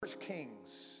First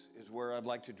Kings is where I'd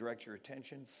like to direct your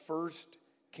attention. First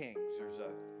Kings. There's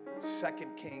a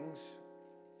Second Kings,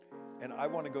 and I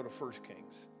want to go to First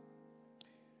Kings.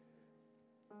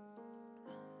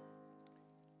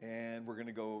 And we're going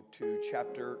to go to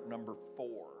chapter number 4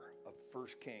 of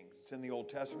First Kings. It's in the Old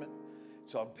Testament.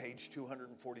 It's on page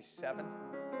 247,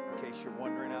 in case you're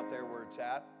wondering out there where it's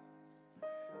at.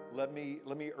 Let me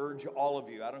urge all of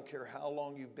you, I don't care how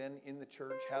long you've been in the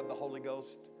church, have the Holy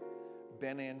Ghost,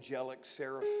 been angelic,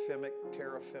 seraphimic,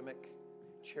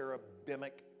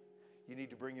 cherubic, you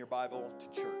need to bring your Bible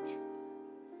to church.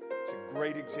 It's a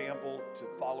great example to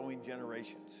following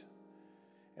generations.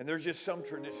 And there's just some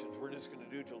traditions we're just going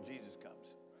to do till Jesus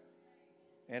comes.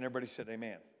 And everybody said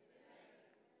amen.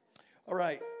 All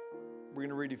right, we're going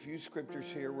to read a few scriptures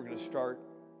here. We're going to start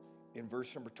in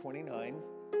verse number 29.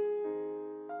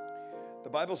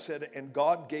 The Bible said, and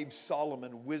God gave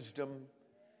Solomon wisdom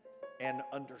and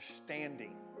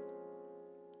understanding,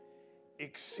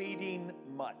 exceeding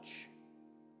much.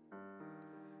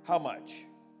 How much?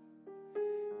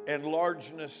 And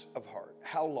largeness of heart.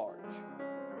 How large?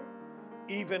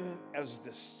 Even as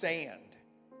the sand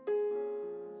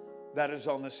that is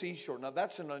on the seashore. Now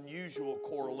that's an unusual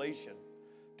correlation,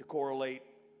 to correlate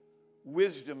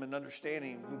wisdom and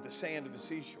understanding with the sand of the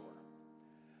seashore.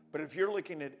 But if you're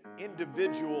looking at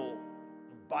individual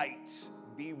bites,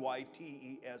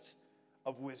 B-Y-T-E-S,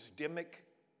 of wisdomic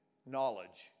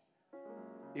knowledge,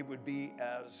 it would be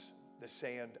as the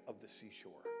sand of the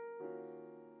seashore.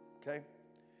 Okay?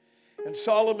 And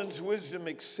Solomon's wisdom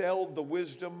excelled the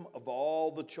wisdom of all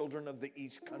the children of the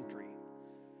east country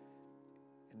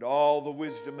and all the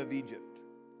wisdom of Egypt.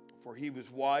 For he was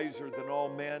wiser than all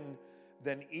men,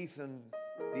 than Ethan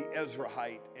the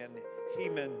Ezrahite, and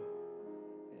Heman,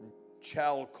 and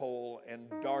Chalcol, and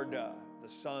Darda, the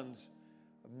sons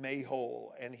of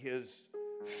Mahol. And his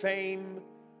fame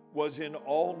was in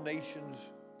all nations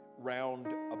round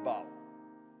about.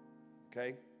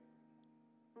 Okay?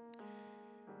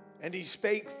 And he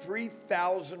spake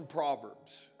 3,000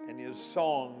 proverbs, and his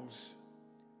songs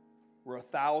were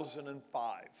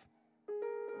 1,005.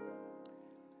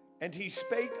 And he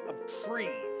spake of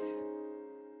trees,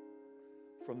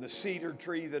 from the cedar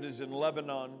tree that is in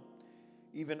Lebanon,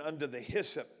 even unto the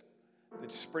hyssop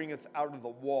that springeth out of the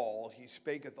wall. He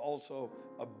spaketh also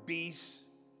of beasts,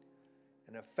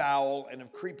 and of fowl, and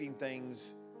of creeping things,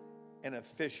 and of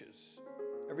fishes.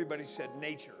 Everybody said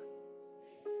nature.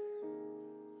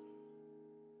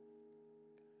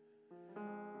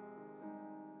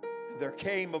 There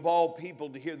came of all people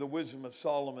to hear the wisdom of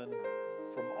Solomon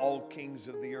from all kings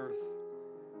of the earth,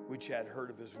 which had heard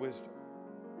of his wisdom.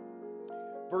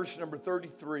 Verse number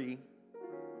 33,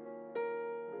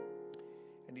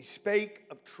 and he spake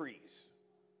of trees.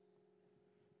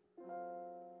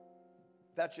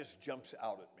 That just jumps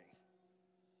out at me.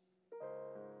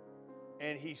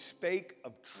 And he spake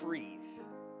of trees.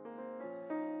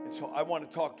 And so I want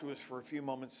to talk to us for a few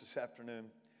moments this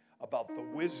afternoon about the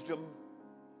wisdom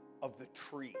of the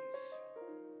trees.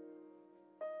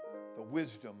 The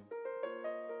wisdom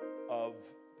of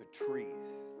the trees.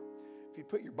 If you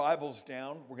put your Bibles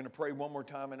down, we're going to pray one more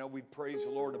time. I know we praised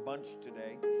the Lord a bunch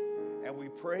today, and we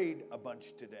prayed a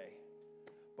bunch today.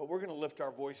 But we're going to lift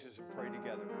our voices and pray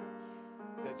together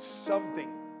that something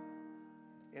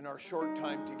in our short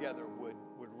time together would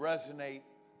resonate,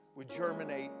 would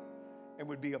germinate, and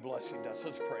would be a blessing to us.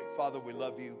 Let's pray. Father, we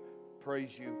love you,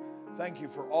 praise you. Thank you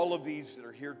for all of these that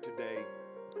are here today.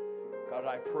 God,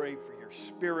 I pray for your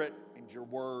spirit and your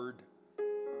word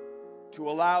to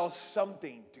allow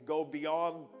something to go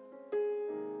beyond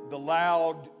the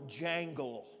loud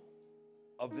jangle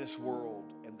of this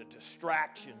world and the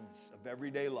distractions of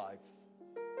everyday life.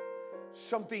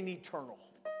 Something eternal.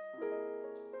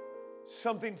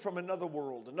 Something from another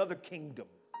world, another kingdom.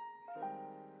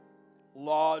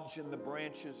 Lodge in the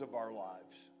branches of our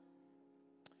lives.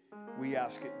 We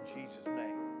ask it in Jesus'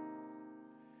 name.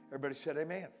 Everybody said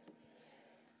amen.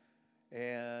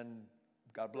 And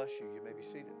God bless you. You may be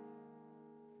seated.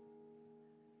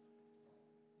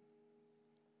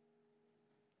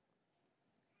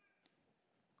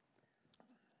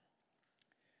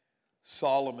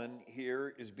 Solomon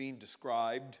here is being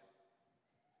described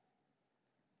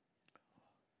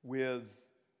with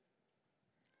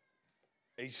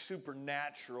a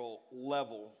supernatural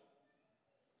level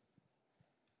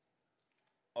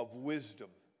of wisdom.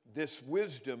 This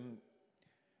wisdom,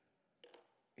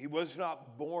 he was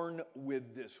not born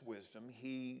with this wisdom.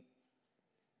 He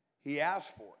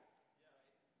asked for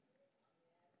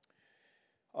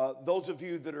it. Those of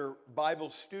you that are Bible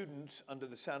students under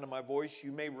the sound of my voice,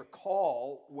 you may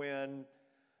recall when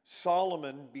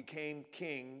Solomon became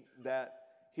king that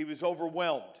he was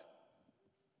overwhelmed.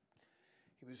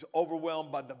 He was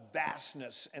overwhelmed by the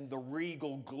vastness and the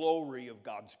regal glory of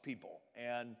God's people.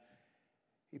 And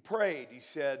he prayed. He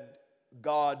said,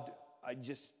 God,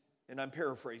 and I'm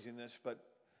paraphrasing this, but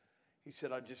he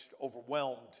said, I'm just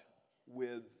overwhelmed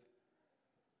with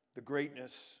the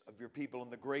greatness of your people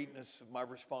and the greatness of my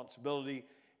responsibility.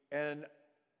 And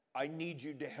I need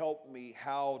you to help me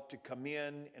how to come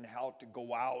in and how to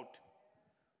go out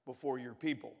before your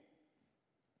people.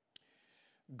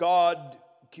 God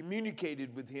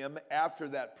communicated with him after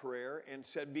that prayer and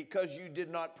said, because you did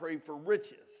not pray for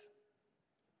riches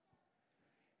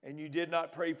and you did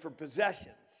not pray for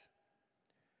possessions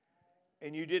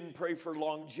and you didn't pray for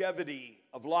longevity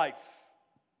of life,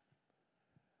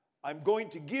 I'm going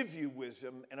to give you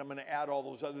wisdom, and I'm going to add all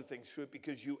those other things to it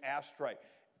because you asked right.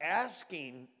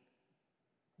 Asking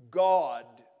God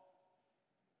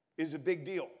is a big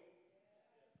deal.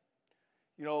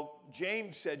 You know,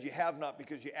 James said, you have not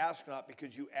because you ask not,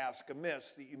 because you ask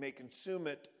amiss, that you may consume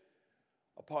it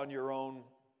upon your own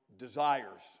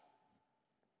desires.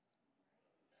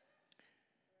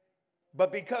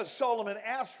 But because Solomon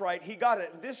asked right, he got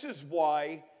it. And this is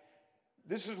why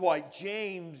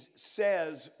James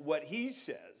says what he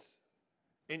says.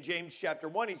 In James chapter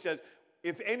 1, he says,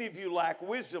 if any of you lack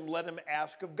wisdom, let him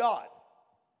ask of God,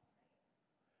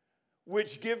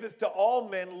 which giveth to all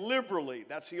men liberally.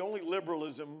 That's the only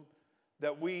liberalism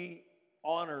that we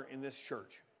honor in this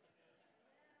church.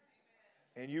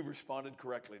 And you responded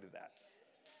correctly to that.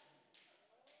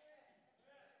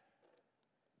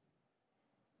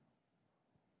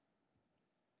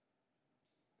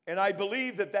 And I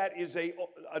believe that is a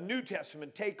New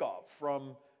Testament takeoff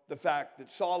from the fact that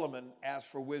Solomon asked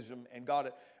for wisdom and got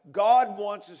it. God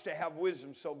wants us to have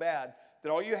wisdom so bad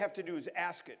that all you have to do is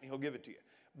ask it and he'll give it to you.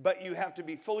 But you have to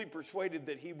be fully persuaded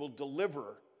that he will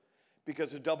deliver,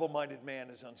 because a double-minded man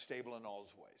is unstable in all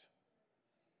his ways.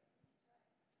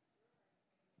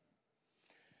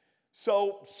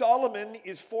 So Solomon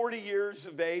is 40 years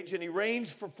of age, and he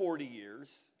reigns for 40 years.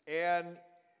 And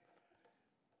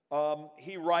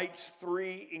he writes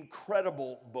 3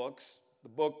 incredible books. The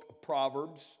book of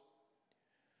Proverbs,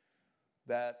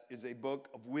 that is a book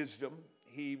of wisdom.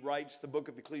 He writes the book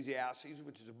of Ecclesiastes,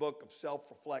 which is a book of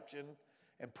self-reflection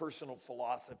and personal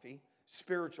philosophy,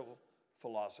 spiritual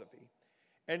philosophy.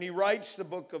 And he writes the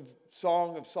book of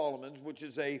Song of Solomon, which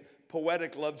is a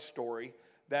poetic love story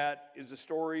that is a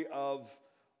story of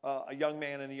a young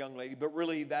man and a young lady. But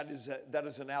really, that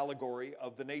is an allegory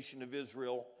of the nation of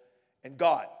Israel and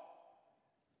God.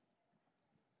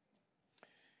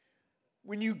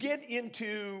 When you get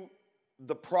into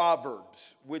the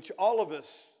Proverbs, which all of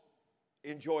us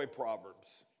enjoy Proverbs,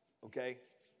 okay?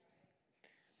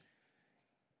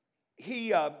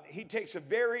 He takes a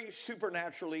very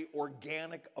supernaturally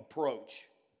organic approach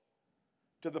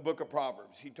to the book of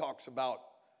Proverbs. He talks about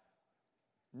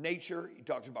nature. He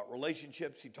talks about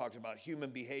relationships. He talks about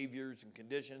human behaviors and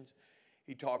conditions.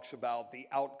 He talks about the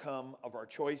outcome of our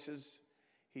choices.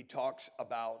 He talks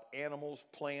about animals,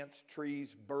 plants,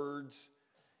 trees, birds,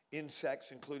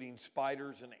 insects, including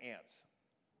spiders and ants.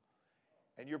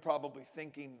 And you're probably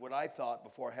thinking what I thought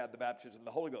before I had the baptism of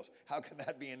the Holy Ghost. How can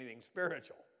that be anything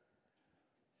spiritual?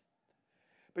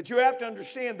 But you have to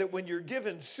understand that when you're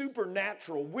given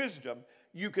supernatural wisdom,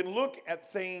 you can look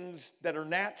at things that are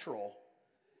natural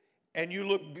and you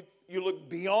look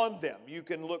beyond them. You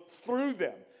can look through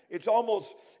them. It's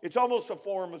almost a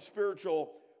form of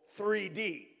spiritual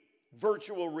 3D,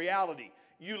 virtual reality.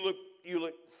 You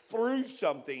look through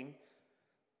something.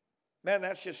 Man,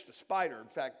 that's just a spider. In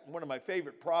fact, one of my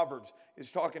favorite proverbs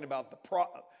is talking about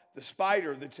the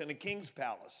spider that's in a king's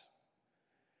palace.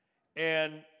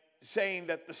 And saying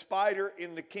that the spider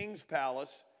in the king's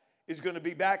palace is going to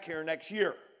be back here next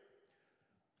year.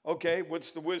 Okay, what's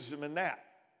the wisdom in that?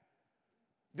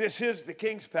 This is the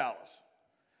king's palace.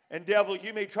 And devil,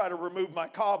 you may try to remove my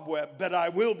cobweb, but I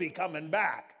will be coming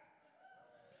back.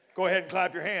 Go ahead and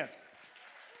clap your hands.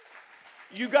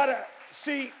 You got to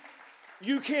see,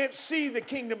 you can't see the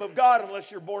kingdom of God unless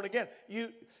you're born again.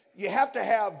 You have to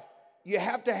have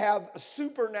a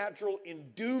supernatural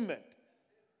endowment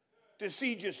to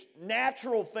see just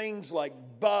natural things like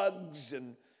bugs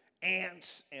and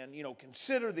ants, and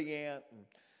consider the ant, and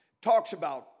talks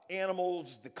about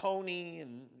animals, the coney,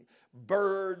 and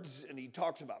birds, and he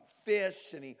talks about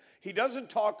fish, and he doesn't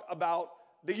talk about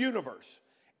the universe,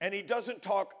 and he doesn't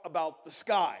talk about the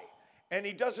sky, and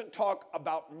he doesn't talk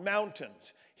about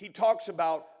mountains. He talks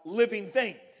about living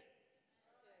things.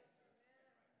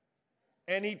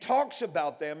 And he talks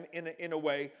about them in a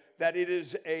way that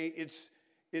it's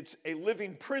a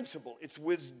living principle. It's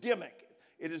wisdomic.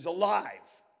 It is alive.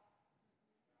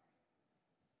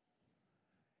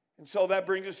 And so that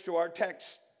brings us to our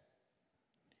text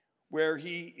where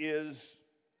the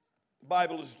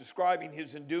Bible is describing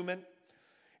his endowment.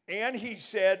 And he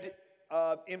said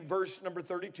in verse number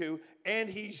 32, and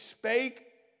he spake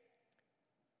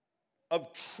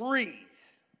of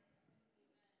trees.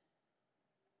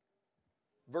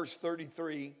 Verse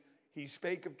 33, he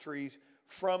spake of trees,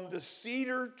 from the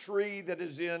cedar tree that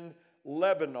is in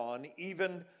Lebanon,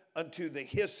 even unto the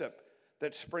hyssop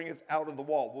that springeth out of the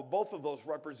wall. Well, both of those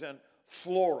represent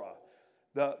flora.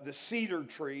 The cedar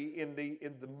tree in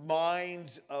the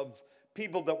minds of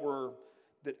people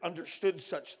that understood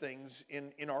such things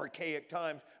in archaic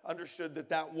times, understood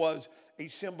that was a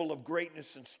symbol of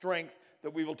greatness and strength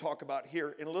that we will talk about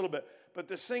here in a little bit. But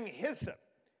this thing hyssop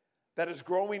that is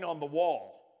growing on the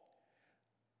wall,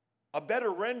 a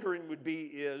better rendering would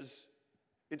be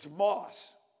it's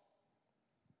moss.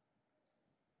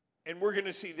 And we're going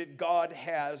to see that God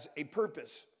has a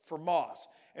purpose for moss.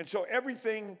 And so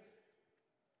everything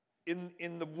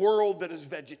in the world that is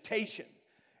vegetation,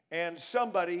 and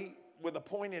somebody with a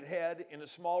pointed head in a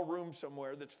small room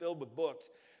somewhere that's filled with books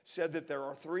said that there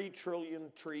are 3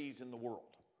 trillion trees in the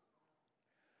world.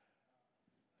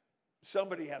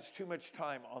 Somebody has too much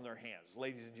time on their hands.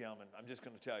 Ladies and gentlemen, I'm just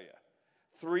going to tell you.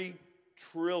 3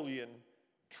 trillion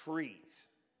trees.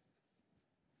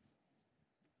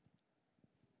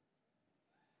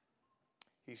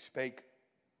 He spake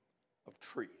of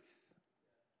trees.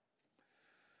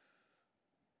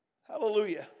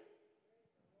 Hallelujah.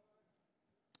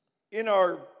 In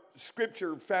our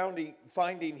scripture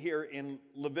finding here in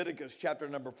Leviticus chapter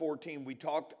number 14, we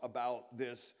talked about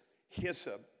this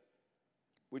hyssop,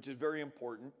 which is very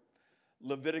important.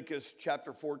 Leviticus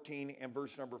chapter 14 and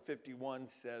verse number 51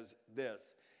 says this,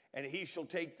 and he shall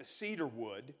take the cedar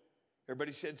wood.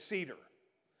 Everybody said cedar.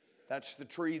 That's the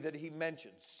tree that he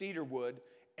mentioned, cedar wood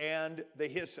and the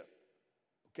hyssop.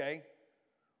 Okay?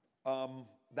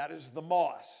 That is the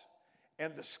moss.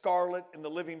 And the scarlet and the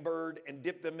living bird, and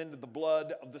dip them into the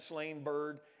blood of the slain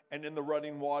bird and in the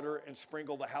running water, and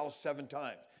sprinkle the house 7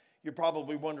 times. You're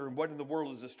probably wondering, what in the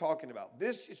world is this talking about?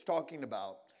 This is talking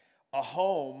about a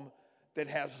home that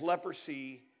has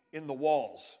leprosy in the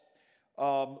walls.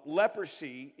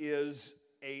 Leprosy is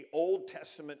an Old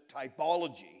Testament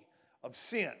typology of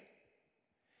sin.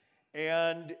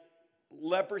 And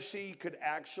leprosy could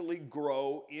actually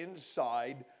grow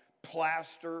inside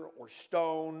plaster or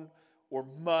stone or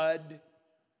mud.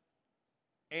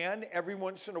 And every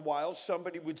once in a while,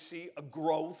 somebody would see a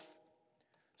growth,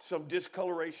 some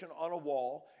discoloration on a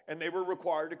wall, and they were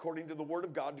required, according to the Word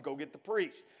of God, to go get the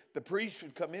priest. The priest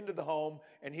would come into the home,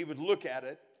 and he would look at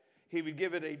it. They would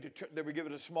give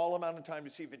it a small amount of time to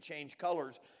see if it changed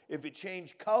colors. If it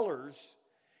changed colors,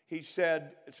 he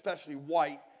said, especially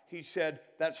white, he said,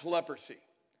 that's leprosy.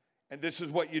 And this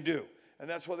is what you do. And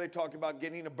that's why they talked about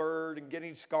getting a bird and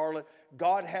getting scarlet.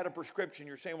 God had a prescription.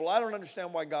 You're saying, well, I don't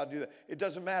understand why God do that. It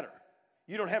doesn't matter.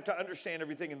 You don't have to understand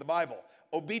everything in the Bible.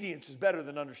 Obedience is better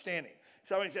than understanding.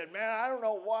 Somebody said, man, I don't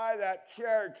know why that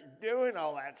church is doing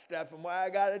all that stuff and why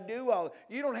I got to do all that.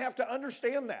 You don't have to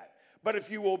understand that. But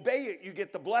if you obey it, you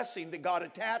get the blessing that God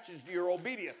attaches to your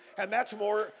obedience. And that's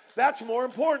more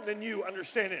important than you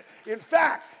understanding it. In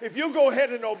fact, if you go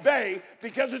ahead and obey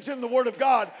because it's in the Word of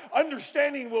God,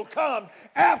 understanding will come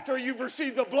after you've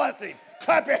received the blessing.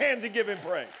 Clap your hands and give Him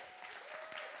praise.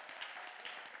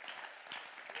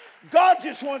 God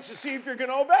just wants to see if you're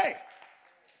going to obey.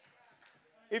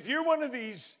 If you're one of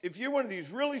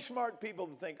these really smart people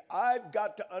that think, I've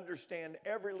got to understand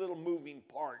every little moving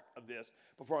part of this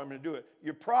before I'm going to do it,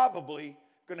 you're probably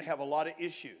going to have a lot of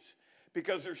issues.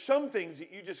 Because there's some things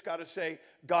that you just got to say,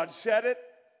 God said it,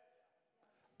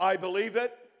 I believe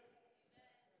it,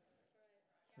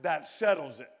 that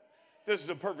settles it. This is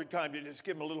a perfect time to just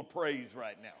give Him a little praise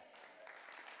right now.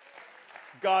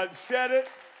 God said it,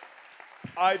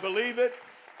 I believe it.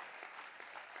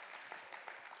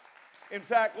 In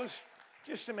fact, let's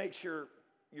just to make sure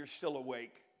you're still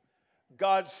awake.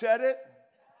 God said it.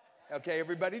 Okay,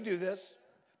 everybody do this,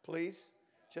 please,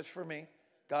 just for me.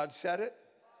 God said it.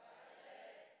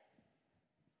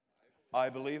 I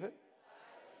believe it.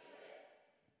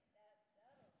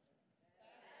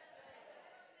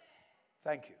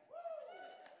 Thank you.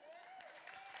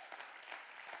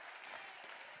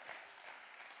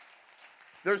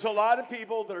 There's a lot of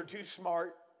people that are too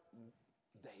smart.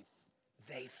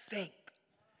 They think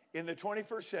in the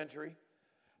 21st century,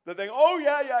 they think, oh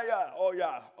yeah,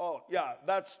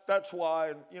 that's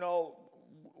why,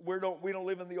 we don't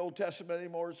live in the Old Testament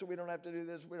anymore, so we don't have to do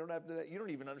this, we don't have to do that. You don't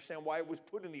even understand why it was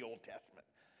put in the Old Testament.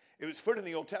 It was put in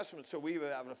the Old Testament so we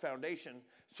would have a foundation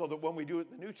so that when we do it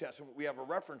in the New Testament, we have a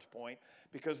reference point.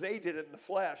 Because they did it in the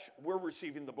flesh, we're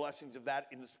receiving the blessings of that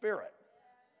in the Spirit.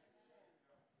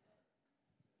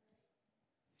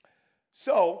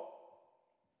 So,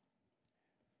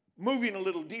 moving a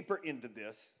little deeper into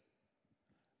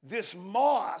this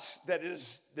moss that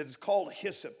is called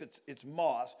hyssop, it's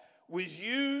moss, was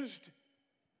used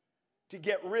to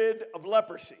get rid of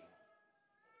leprosy.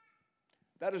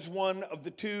 That is one of the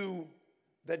two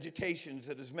vegetations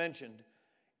that is mentioned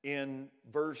in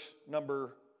verse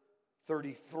number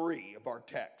 33 of our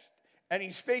text. And he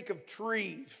spake of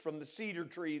trees, from the cedar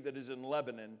tree that is in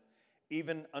Lebanon,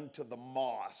 even unto the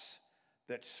moss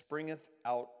that springeth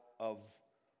out of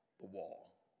the wall.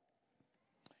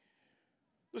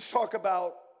 Let's talk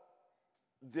about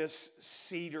this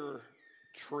cedar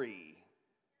tree.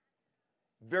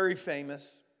 Very famous.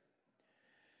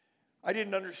 I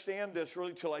didn't understand this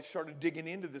really till I started digging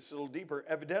into this a little deeper.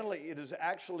 Evidently, it is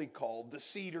actually called the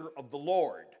cedar of the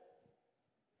Lord.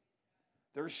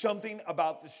 There's something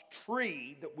about this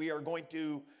tree that we are going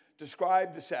to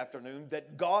describe this afternoon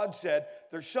that God said,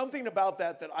 there's something about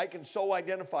that I can so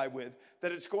identify with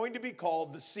that it's going to be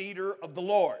called the cedar of the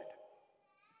Lord.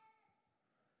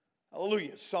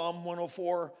 Hallelujah. Psalm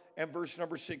 104 and verse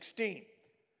number 16.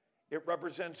 It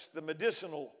represents the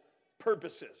medicinal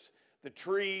purposes. The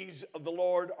trees of the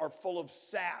Lord are full of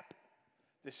sap,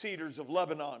 the cedars of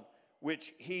Lebanon,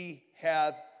 which he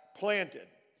hath planted.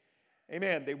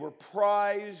 Amen. They were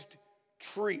prized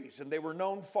trees, and they were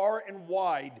known far and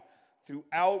wide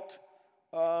throughout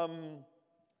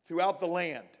the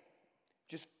land,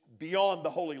 just beyond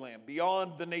the Holy Land,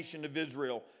 beyond the nation of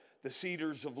Israel. The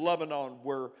cedars of Lebanon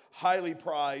were highly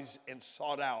prized and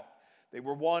sought out. They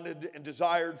were wanted and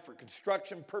desired for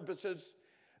construction purposes.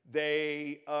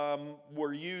 They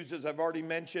were used, as I've already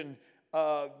mentioned,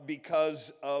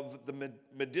 because of the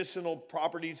medicinal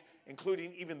properties,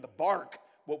 including even the bark.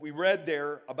 What we read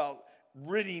there about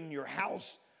ridding your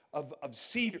house of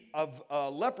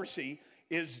leprosy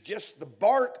is just the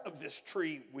bark of this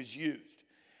tree was used.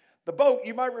 The boat,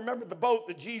 you might remember the boat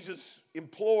that Jesus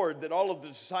implored that all of the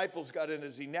disciples got in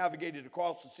as he navigated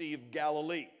across the Sea of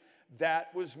Galilee.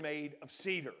 That was made of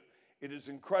cedar. It is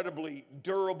incredibly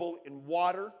durable in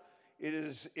water. It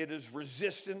is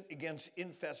resistant against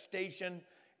infestation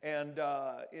and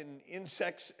in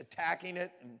insects attacking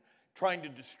it and trying to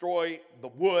destroy the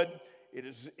wood. It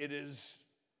is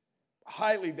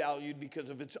highly valued because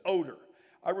of its odor.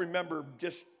 I remember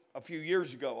just a few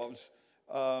years ago, I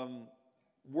was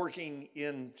working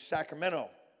in Sacramento,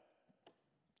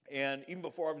 and even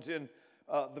before I was in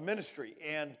the ministry,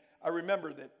 and I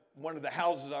remember that one of the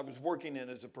houses I was working in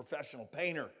as a professional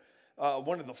painter,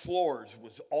 one of the floors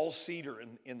was all cedar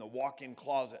in the walk-in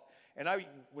closet. And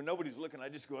when nobody's looking, I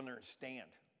just go in there and stand.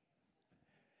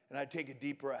 And I'd take a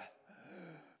deep breath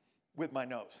with my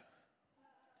nose.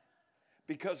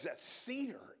 Because that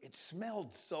cedar, it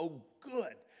smelled so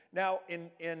good. Now,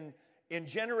 in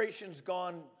generations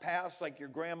gone past, like your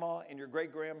grandma and your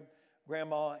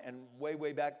great-grandma and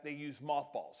way back, they used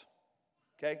mothballs,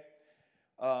 okay?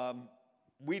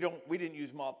 We didn't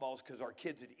use mothballs because our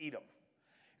kids would eat them.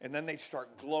 And then they'd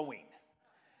start glowing.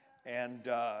 And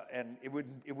it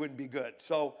wouldn't be good.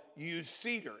 So you use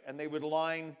cedar, and they would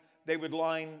line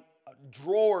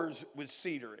drawers with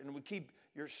cedar, and it would keep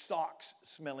your socks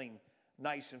smelling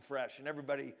nice and fresh. And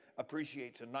everybody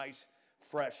appreciates a nice,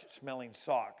 fresh smelling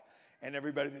sock. And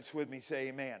everybody that's with me say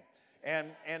amen.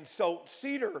 And so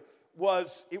cedar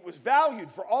was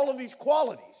valued for all of these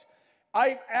qualities.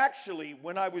 I actually,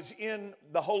 when I was in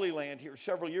the Holy Land here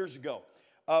several years ago,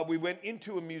 we went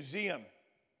into a museum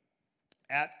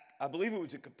I believe it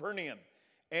was at Capernaum.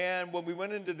 And when we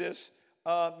went into this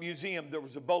museum, there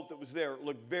was a boat that was there. It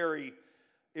looked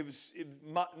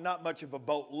not much of a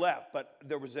boat left, but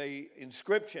there was a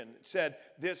inscription that said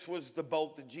this was the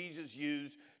boat that Jesus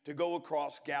used to go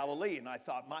across Galilee. And I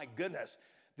thought, my goodness,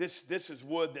 this is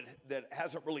wood that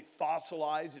hasn't really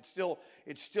fossilized.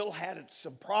 It still had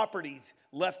some properties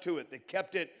left to it that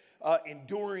kept it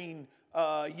enduring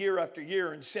year after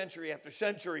year and century after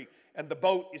century. And the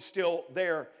boat is still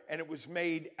there, and it was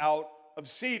made out of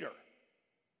cedar.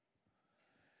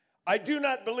 I do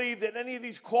not believe that any of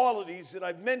these qualities that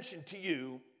I've mentioned to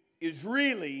you is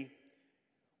really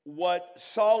what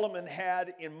Solomon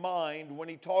had in mind when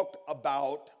he talked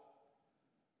about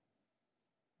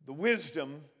the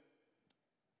wisdom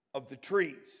of the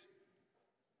trees.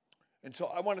 And so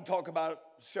I want to talk about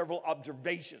several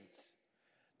observations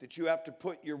that you have to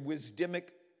put your wisdomic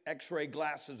X-ray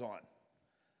glasses on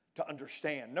to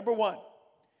understand. Number one,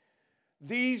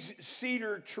 These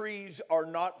cedar trees are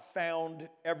not found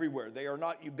everywhere. They are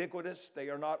not ubiquitous. They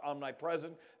are not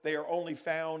omnipresent. They are only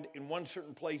found in one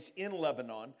certain place in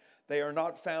Lebanon. They are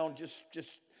not found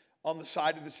just on the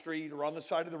side of the street or on the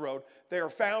side of the road. They are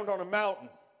found on a mountain.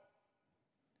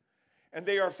 And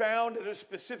they are found at a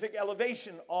specific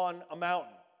elevation on a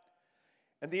mountain.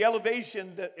 And the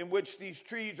elevation in which these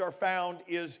trees are found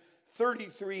is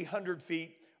 3,300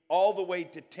 feet all the way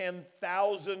to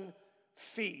 10,000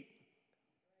 feet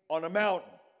on a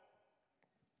mountain.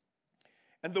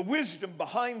 And the wisdom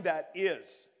behind that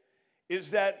is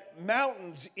that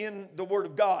mountains in the Word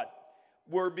of God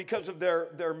were, because of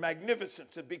their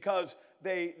magnificence and because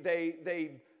they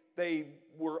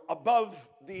were above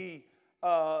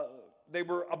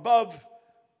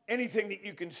anything that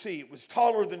you can see. It was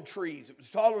taller than trees. It was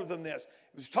taller than this.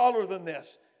 It was taller than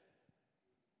this.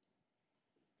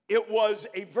 It was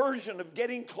a version of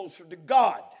getting closer to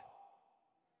God.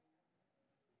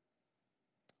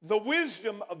 The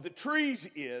wisdom of the trees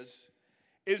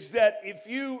is that if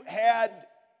you had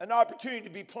an opportunity to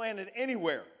be planted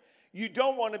anywhere, you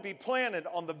don't want to be planted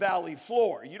on the valley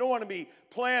floor. You don't want to be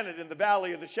planted in the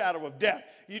valley of the shadow of death.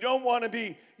 You don't want to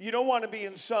be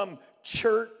in some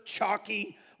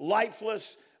chalky,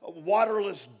 lifeless,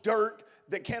 waterless dirt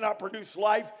that cannot produce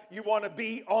life. You want to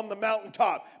be on the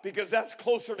mountaintop because that's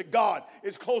closer to God.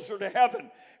 It's closer to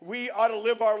heaven. We ought to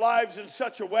live our lives in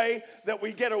such a way that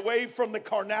we get away from the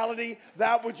carnality,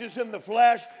 that which is in the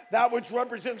flesh, that which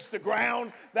represents the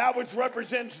ground, that which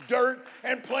represents dirt,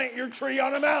 and plant your tree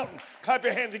on a mountain. Clap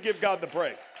your hands and give God the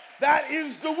praise. That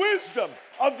is the wisdom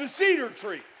of the cedar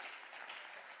tree.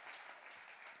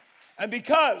 And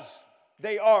because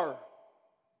they are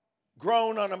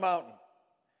grown on a mountain,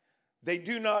 they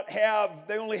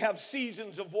only have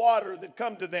seasons of water that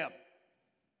come to them.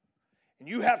 And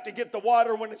you have to get the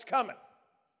water when it's coming.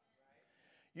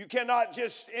 You cannot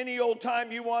just any old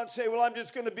time you want say, well, I'm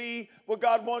just going to be what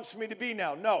God wants me to be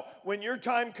now. No, when your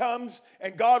time comes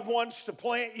and God wants to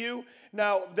plant you,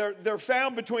 now they're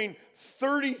found between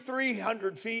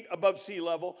 3,300 feet above sea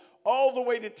level all the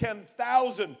way to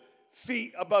 10,000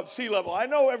 feet above sea level. I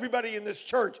know everybody in this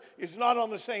church is not on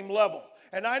the same level.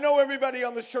 And I know everybody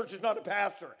on this church is not a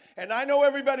pastor. And I know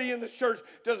everybody in this church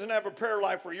doesn't have a prayer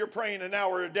life where you're praying an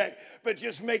hour a day. But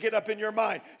just make it up in your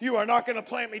mind. You are not going to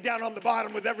plant me down on the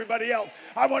bottom with everybody else.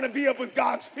 I want to be up with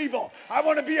God's people. I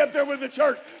want to be up there with the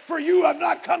church. For you have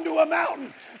not come to a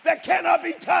mountain that cannot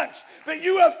be touched. But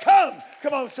you have come.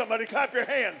 Come on, somebody, clap your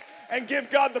hands and give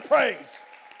God the praise.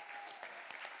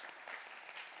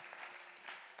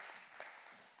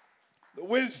 The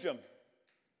wisdom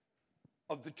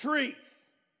of the trees.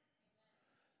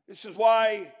 This is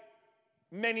why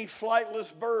many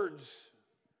flightless birds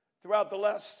throughout the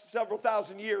last several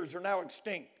thousand years are now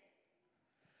extinct.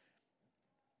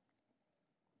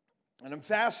 And I'm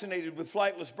fascinated with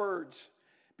flightless birds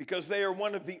because they are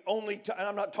one of the only, and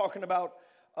I'm not talking about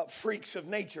freaks of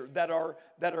nature that are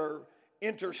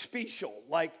interspecial,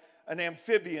 like an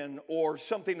amphibian or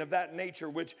something of that nature,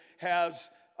 which has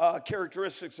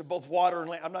characteristics of both water and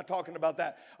land. I'm not talking about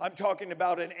that. I'm talking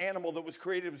about an animal that was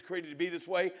created. It was created to be this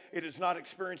way. It is not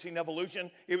experiencing evolution.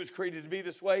 It was created to be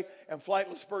this way. And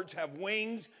flightless birds have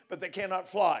wings, but they cannot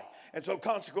fly. And so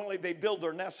consequently, they build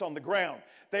their nests on the ground.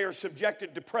 They are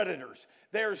subjected to predators.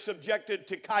 They are subjected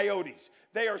to coyotes.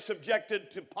 They are subjected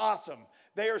to possum.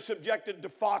 They are subjected to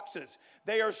foxes.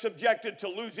 They are subjected to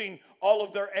losing all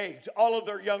of their eggs, all of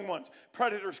their young ones,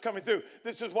 predators coming through.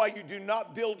 This is why you do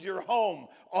not build your home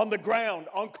on the ground,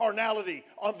 on carnality,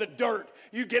 on the dirt.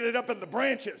 You get it up in the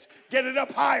branches. Get it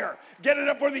up higher. Get it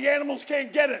up where the animals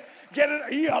can't get it. Get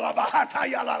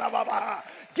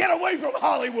away from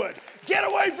Hollywood. Get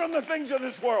away from the things of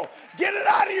this world. Get it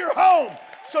out of your home.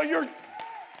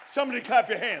 Somebody clap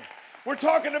your hands. We're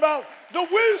talking about the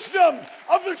wisdom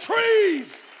of the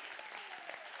trees.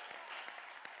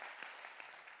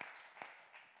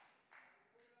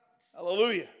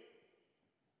 Hallelujah.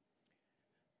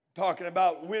 Talking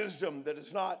about wisdom that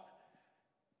it's not,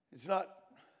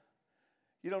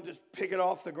 you don't just pick it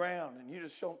off the ground and you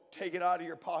just don't take it out of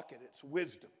your pocket. It's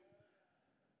wisdom.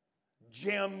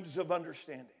 Gems of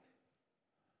understanding.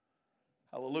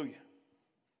 Hallelujah.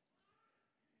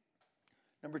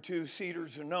 Number two,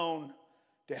 cedars are known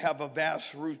to have a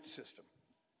vast root system.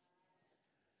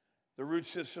 The root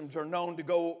systems are known to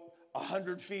go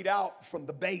 100 feet out from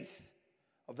the base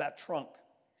of that trunk.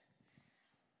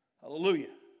 Hallelujah.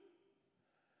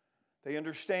 They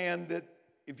understand that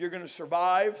if you're going to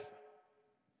survive,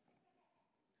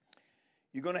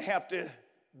 you're going to have to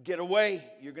get away.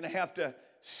 You're going to have to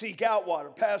seek out water.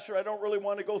 Pastor, I don't really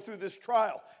want to go through this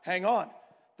trial. Hang on.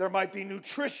 There might be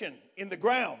nutrition in the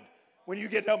ground when you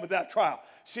get done with that trial.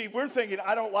 See, we're thinking,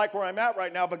 I don't like where I'm at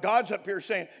right now, but God's up here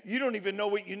saying, you don't even know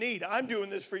what you need. I'm doing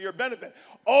this for your benefit.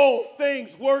 All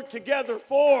things work together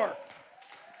for.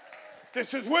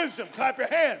 This is wisdom. Clap your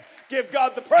hands. Give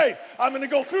God the praise. I'm going to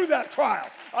go through that trial.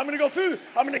 I'm going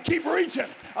to keep reaching.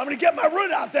 I'm going to get my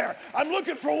root out there. I'm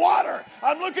looking for water.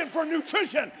 I'm looking for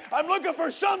nutrition. I'm looking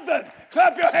for something.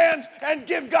 Clap your hands and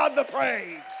give God the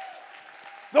praise.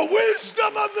 The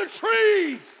wisdom of the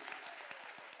trees.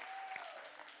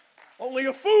 Only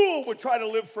a fool would try to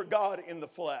live for God in the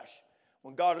flesh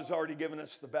when God has already given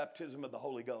us the baptism of the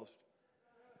Holy Ghost,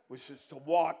 which is to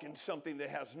walk in something that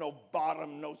has no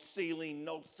bottom, no ceiling,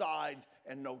 no sides,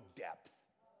 and no depth.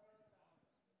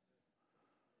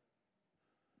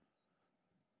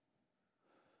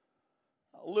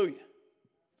 Hallelujah.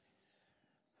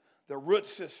 The root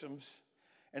systems,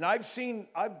 and I spent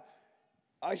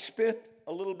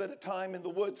a little bit of time in the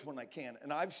woods when I can,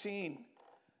 and I've seen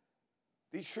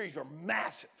these trees are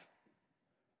massive.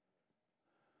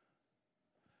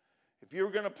 If you're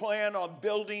going to plan on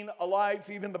building a life,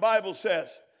 even the Bible says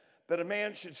that a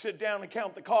man should sit down and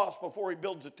count the cost before he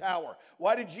builds a tower.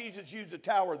 Why did Jesus use a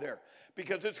tower there?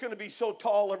 Because it's going to be so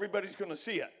tall, everybody's going to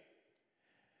see it.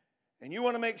 And you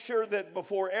want to make sure that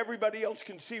before everybody else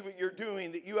can see what you're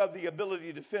doing, that you have the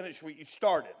ability to finish what you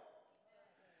started.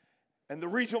 And the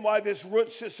reason why this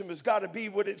root system has got to be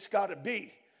what it's got to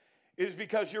be is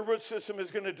because your root system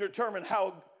is going to determine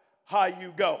how high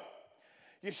you go.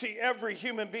 You see, every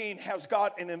human being has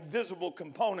got an invisible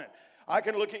component. I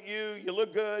can look at you, you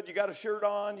look good, you got a shirt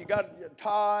on, you got a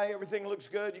tie, everything looks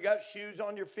good, you got shoes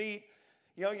on your feet,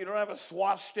 you know, you don't have a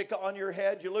swastika on your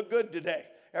head, you look good today.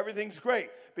 Everything's great.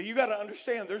 But you got to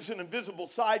understand there's an invisible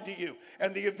side to you.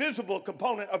 And the invisible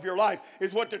component of your life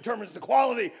is what determines the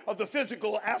quality of the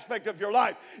physical aspect of your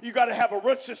life. You got to have a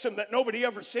root system that nobody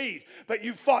ever sees. But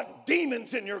you fought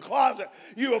demons in your closet.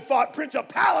 You have fought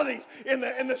principalities in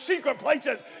the secret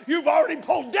places. You've already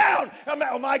pulled down.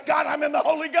 Oh my God, I'm in the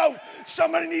Holy Ghost.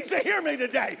 Somebody needs to hear me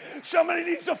today. Somebody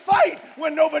needs to fight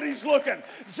when nobody's looking.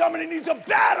 Somebody needs to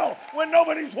battle when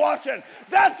nobody's watching.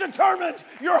 That determines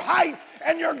your height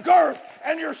and your girth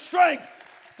and your strength.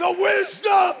 The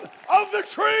wisdom of the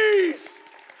trees.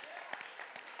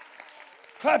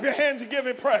 Clap your hands and give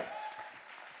him praise.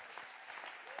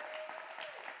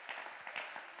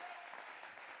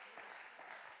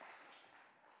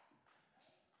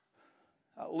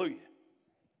 Hallelujah.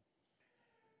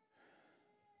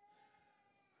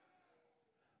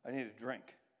 I need a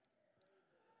drink.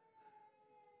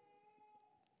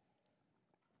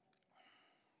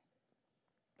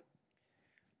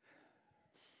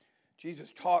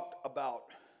 Jesus talked about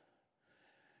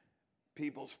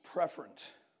people's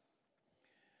preference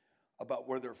about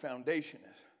where their foundation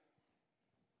is.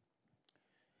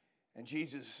 And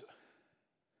Jesus,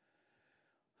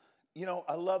 you know,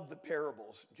 I love the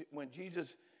parables. When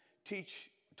Jesus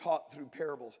taught through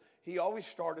parables, he always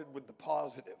started with the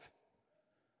positive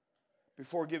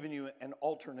before giving you an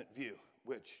alternate view,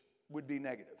 which would be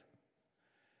negative.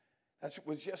 That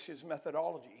was just his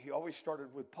methodology. He always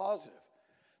started with positive.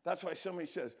 That's why somebody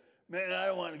says, man, I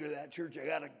don't want to go to that church. I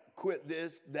got to quit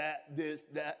this, that.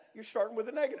 You're starting with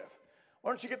a negative.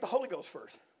 Why don't you get the Holy Ghost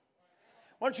first?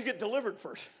 Why don't you get delivered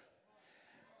first?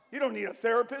 You don't need a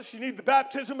therapist. You need the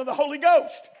baptism of the Holy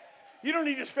Ghost. You don't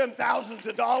need to spend thousands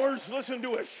of dollars listening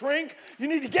to a shrink. You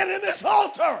need to get in this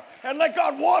altar and let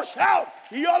God wash out.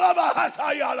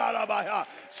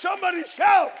 Somebody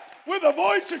shout with a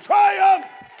voice of triumph.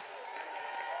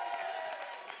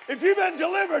 If you've been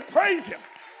delivered, praise him.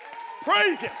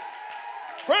 Praise him.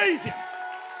 Praise him.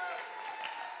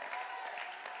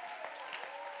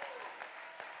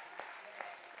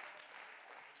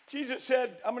 Jesus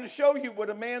said, I'm going to show you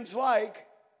what a man's like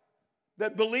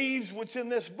that believes what's in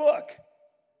this book.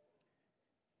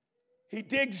 He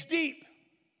digs deep.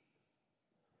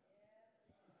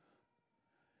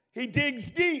 He digs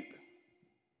deep.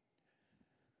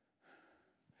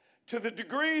 To the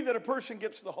degree that a person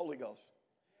gets the Holy Ghost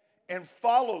and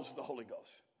follows the Holy Ghost,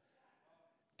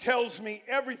 tells me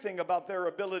everything about their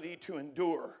ability to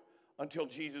endure until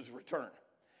Jesus' return.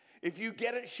 If you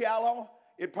get it shallow,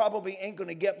 it probably ain't going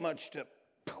to get much to,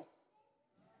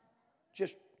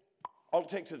 just all it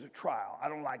takes is a trial. I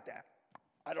don't like that.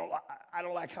 I don't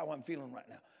like how I'm feeling right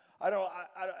now.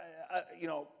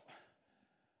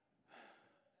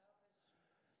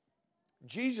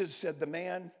 Jesus said the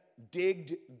man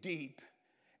digged deep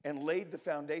and laid the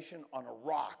foundation on a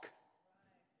rock.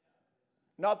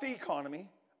 Not the economy.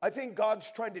 I think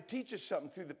God's trying to teach us something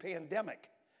through the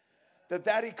pandemic.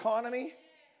 That economy,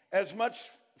 as much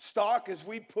stock as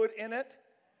we put in it,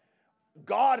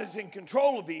 God is in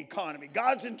control of the economy.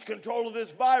 God's in control of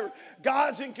this virus.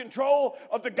 God's in control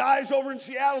of the guys over in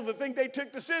Seattle that think they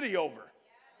took the city over.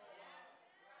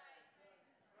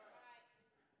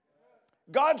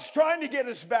 God's trying to get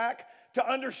us back to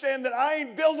understand that I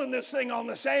ain't building this thing on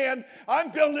the sand.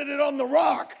 I'm building it on the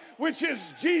rock, which is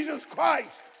Jesus Christ.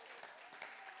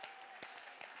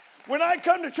 When I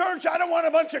come to church, I don't want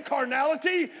a bunch of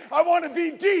carnality. I want to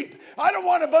be deep. I don't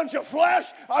want a bunch of flesh.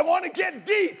 I want to get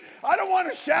deep. I don't want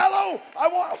to shallow. I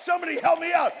want somebody help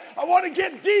me out. I want to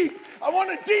get deep. I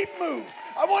want a deep move.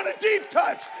 I want a deep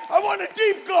touch. I want a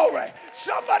deep glory.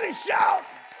 Somebody shout.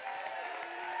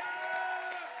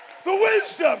 The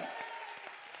wisdom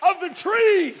of the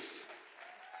trees.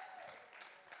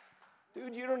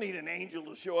 Dude, you don't need an angel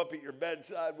to show up at your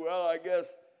bedside. Well, I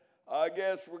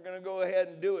guess we're going to go ahead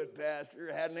and do it,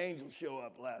 Pastor. I had an angel show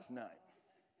up last night.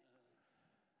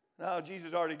 No,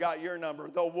 Jesus already got your number.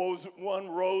 Though one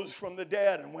rose from the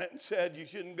dead and went and said, you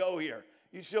shouldn't go here.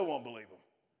 You still won't believe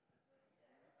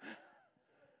him.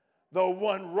 Though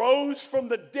one rose from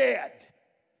the dead.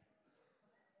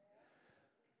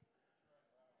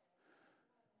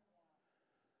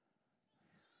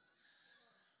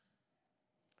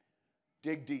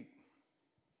 Dig deep.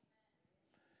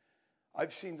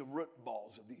 I've seen the root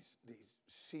balls of these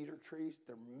cedar trees.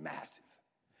 They're massive.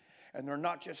 And they're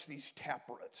not just these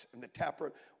taproots. And the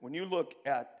taproot, when you look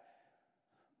at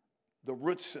the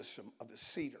root system of a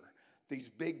cedar, these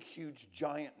big, huge,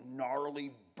 giant,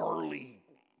 gnarly, burly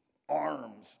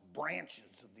arms,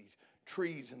 branches of these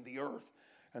trees in the earth,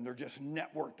 and they're just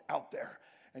networked out there.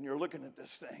 And you're looking at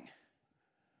this thing.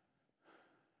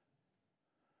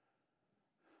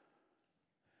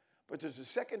 But there's a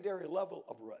secondary level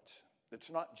of roots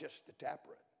that's not just the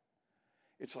taproot.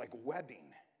 It's like webbing.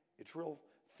 It's real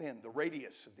thin. The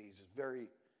radius of these is very,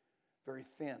 very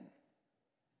thin.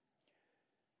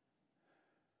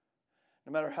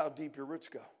 No matter how deep your roots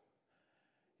go,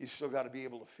 you still got to be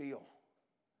able to feel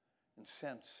and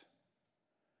sense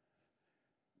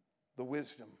the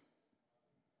wisdom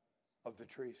of the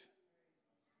trees.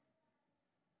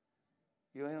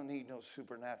 You don't need no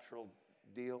supernatural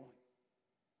deal.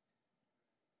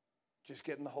 Just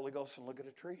get in the Holy Ghost and look at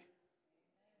a tree.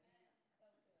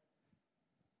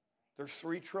 There's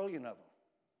 3 trillion of them.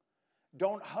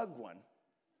 Don't hug one,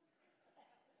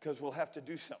 because we'll have to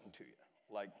do something to you.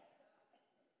 Like,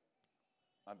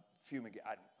 I'm fumigating.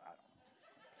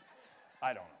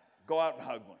 I don't know. Go out and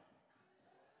hug one.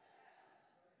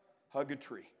 Hug a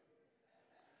tree.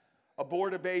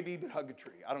 Abort a baby, but hug a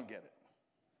tree. I don't get it.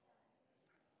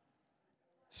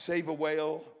 Save a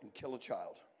whale and kill a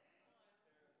child.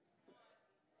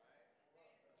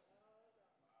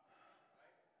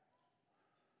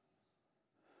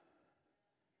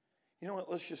 You know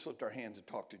what? Let's just lift our hands and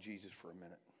talk to Jesus for a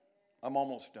minute. I'm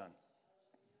almost done.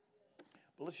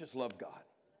 But let's just love God.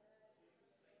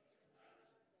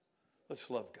 Let's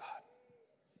love God.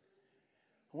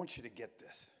 I want you to get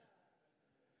this.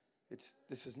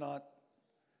 This is not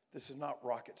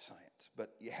rocket science,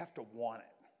 but you have to want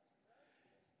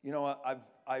it. You know,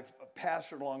 I've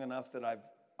pastored long enough that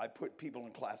I put people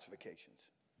in classifications.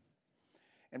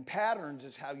 And patterns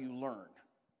is how you learn.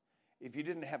 If you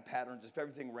didn't have patterns, if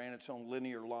everything ran its own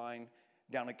linear line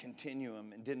down a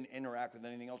continuum and didn't interact with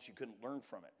anything else, you couldn't learn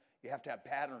from it. You have to have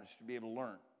patterns to be able to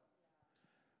learn.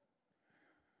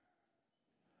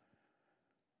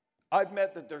 I've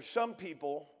met that there's some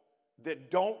people that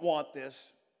don't want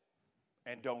this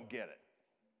and don't get it.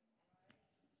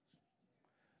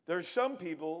 There's some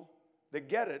people that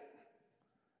get it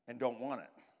and don't want it.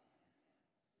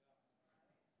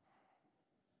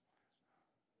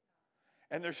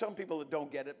 And there's some people that don't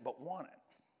get it but want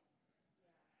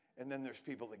it. And then there's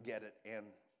people that get it and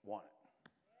want it.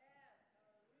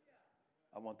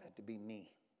 I want that to be me.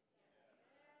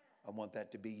 I want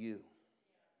that to be you.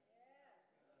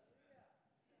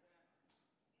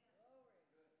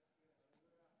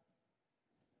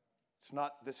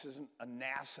 This isn't a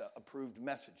NASA approved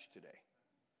message today.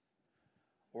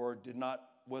 Or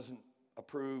wasn't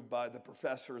approved by the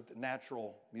professor at the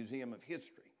Natural Museum of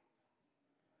History.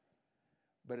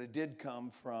 But it did come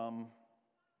from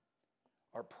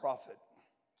our prophet,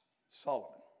 Solomon.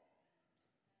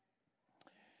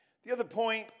 The other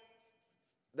point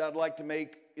that I'd like to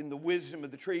make in the wisdom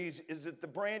of the trees is that the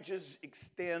branches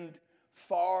extend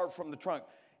far from the trunk.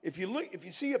 If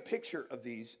you see a picture of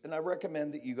these, and I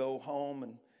recommend that you go home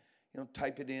and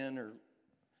type it in or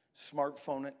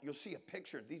smartphone it, you'll see a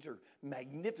picture. These are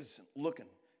magnificent looking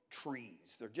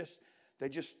trees. They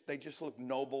just look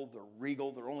noble. They're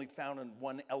regal. They're only found in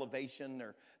one elevation.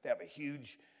 They have a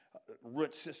huge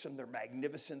root system. They're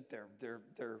magnificent.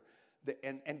 They're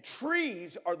And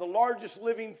trees are the largest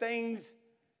living things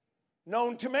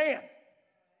known to man.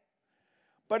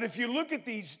 But if you look at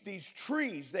these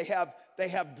trees, they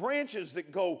have branches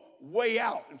that go way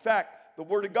out. In fact, the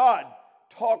Word of God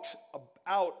talks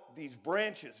about these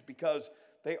branches because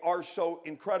they are so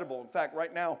incredible. In fact,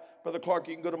 right now, Brother Clark,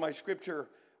 you can go to my scripture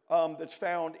that's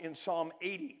found in Psalm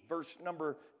 80. Verse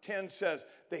number 10 says,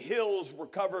 the hills were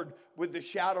covered with the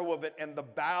shadow of it, and the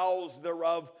boughs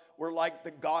thereof were like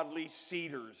the godly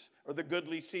cedars, or the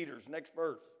goodly cedars. Next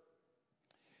verse.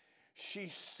 She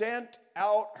sent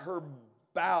out her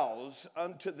boughs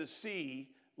unto the sea.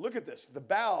 Look at this. The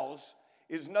boughs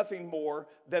is nothing more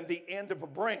than the end of a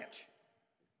branch.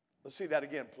 Let's see that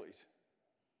again, please.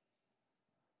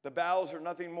 The boughs are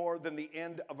nothing more than the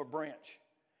end of a branch.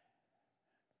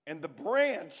 And the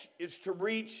branch is to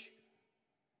reach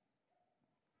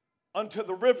unto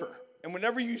the river. And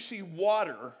whenever you see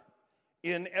water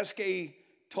in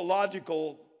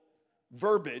eschatological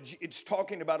verbiage, it's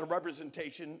talking about a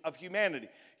representation of humanity.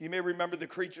 You may remember the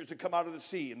creatures that come out of the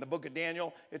sea. In the book of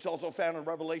Daniel, it's also found in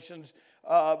Revelations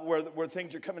where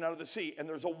things are coming out of the sea. And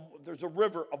there's a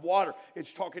river of water.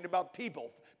 It's talking about people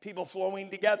flowing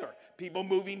together, people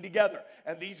moving together.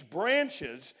 And these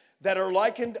branches that are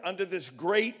likened unto this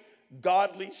great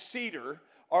godly cedar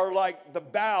are like the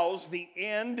boughs, the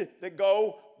end that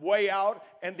go way out,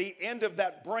 and the end of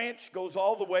that branch goes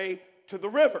all the way to the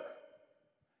river.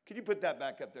 Can you put that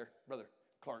back up there, Brother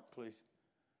Clark, please?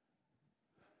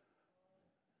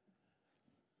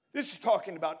 This is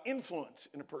talking about influence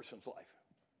in a person's life.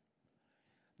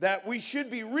 That we should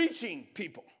be reaching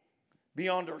people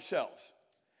beyond ourselves.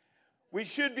 We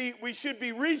should be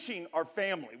reaching our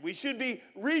family. We should be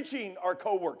reaching our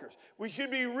coworkers. We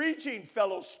should be reaching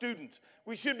fellow students.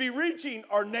 We should be reaching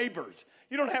our neighbors.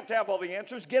 You don't have to have all the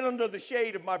answers. Get under the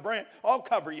shade of my branch. I'll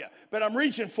cover you. But I'm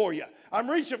reaching for you. I'm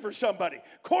reaching for somebody.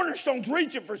 Cornerstone's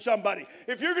reaching for somebody.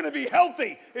 If you're going to be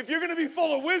healthy, if you're going to be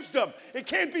full of wisdom, it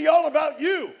can't be all about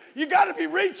you. You got to be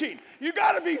reaching. You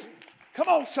got to be, come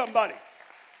on, somebody.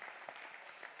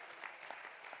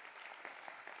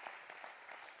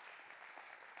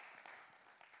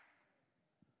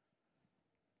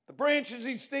 The branches,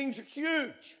 these things are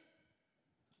huge.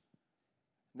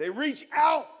 They reach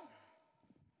out.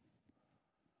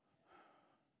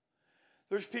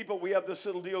 There's people, we have this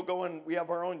little deal going, we have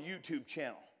our own YouTube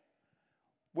channel.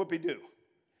 Whoopie-doo.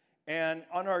 And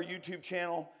on our YouTube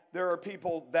channel, there are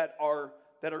people that are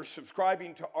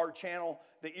subscribing to our channel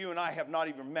that you and I have not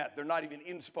even met. They're not even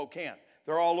in Spokane.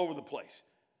 They're all over the place.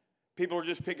 People are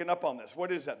just picking up on this.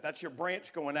 What is that? That's your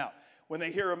branch going out. When they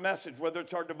hear a message, whether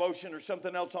it's our devotion or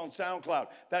something else on SoundCloud,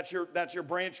 that's your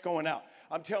branch going out.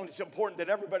 I'm telling you, it's important that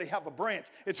everybody have a branch.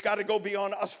 It's got to go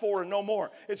beyond us four and no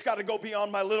more. It's got to go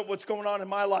beyond what's going on in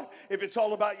my life. If it's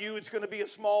all about you, it's going to be a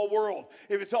small world.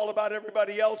 If it's all about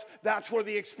everybody else, that's where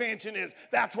the expansion is.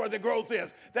 That's where the growth is.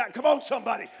 Come on,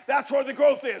 somebody. That's where the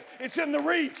growth is. It's in the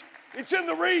reach. It's in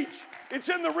the reach. It's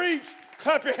in the reach.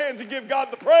 Clap your hands and give God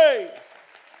the praise.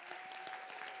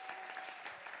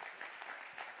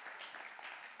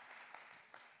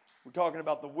 We're talking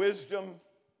about the wisdom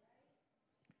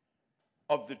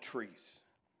of the trees.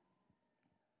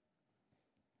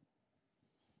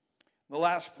 The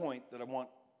last point that I want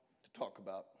to talk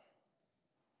about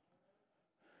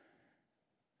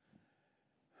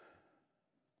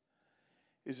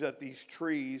is that these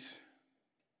trees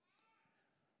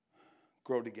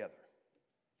grow together.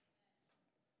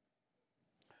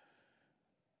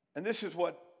 And this is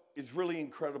what is really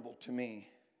incredible to me.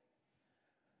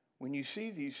 When you see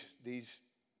these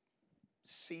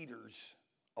cedars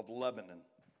of Lebanon,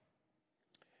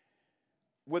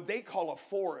 what they call a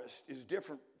forest is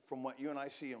different from what you and I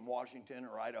see in Washington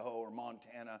or Idaho or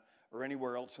Montana or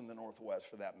anywhere else in the Northwest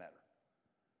for that matter.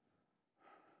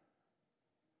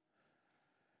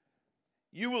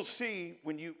 You will see,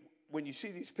 when you see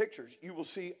these pictures, you will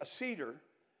see a cedar,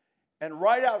 and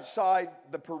right outside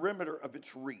the perimeter of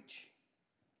its reach,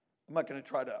 I'm not going to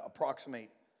try to approximate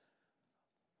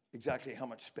exactly how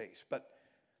much space, but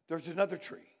there's another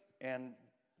tree, and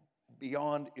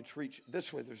beyond its reach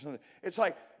this way there's another. It's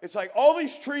like all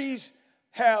these trees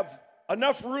have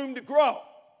enough room to grow.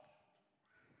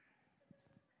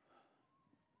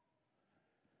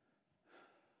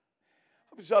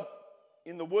 I was up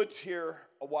in the woods here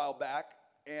a while back,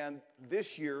 and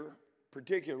this year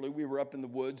particularly we were up in the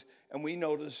woods, and we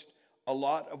noticed a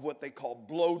lot of what they call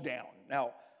blowdown.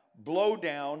 Now,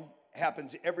 blowdown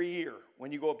happens every year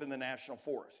when you go up in the national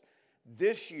forest.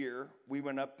 This year, we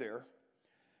went up there,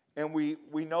 and we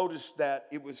noticed that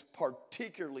it was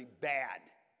particularly bad.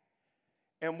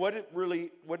 And what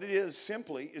it is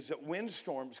simply is that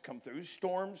windstorms come through,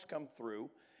 storms come through,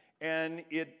 and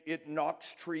it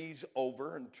knocks trees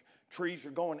over, and trees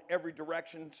are going every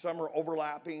direction. Some are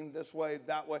overlapping this way,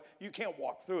 that way. You can't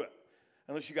walk through it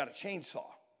unless you got a chainsaw.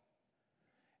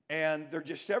 And they're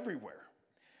just everywhere.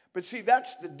 But see,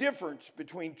 that's the difference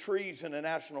between trees in a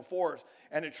national forest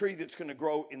and a tree that's going to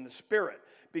grow in the spirit.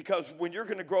 Because when you're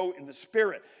going to grow in the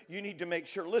spirit, you need to make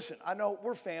sure, listen, I know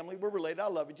we're family, we're related, I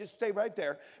love you, just stay right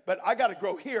there. But I got to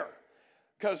grow here.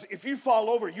 Because if you fall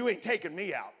over, you ain't taking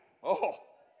me out. Oh.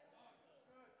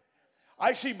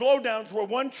 I see blowdowns where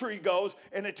one tree goes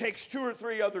and it takes 2 or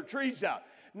 3 other trees out.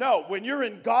 No, when you're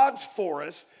in God's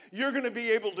forest, you're going to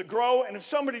be able to grow, and if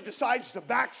somebody decides to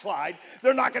backslide,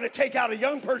 they're not going to take out a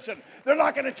young person. They're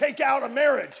not going to take out a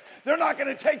marriage. They're not going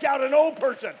to take out an old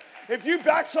person. If you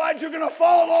backslide, you're going to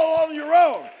fall all on your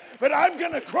own. But I'm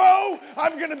going to grow,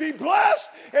 I'm going to be blessed,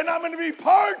 and I'm going to be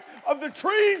part of the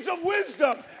trees of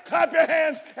wisdom. Clap your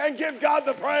hands and give God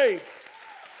the praise.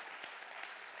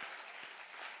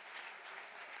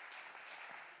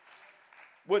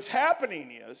 What happens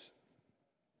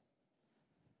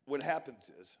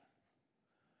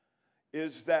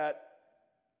is that,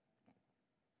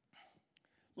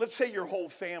 let's say your whole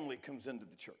family comes into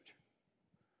the church,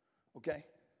 okay?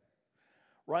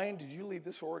 Ryan, did you leave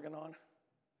this organ on?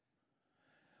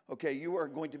 Okay, you are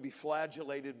going to be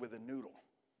flagellated with a noodle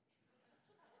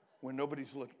when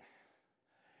nobody's looking.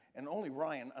 And only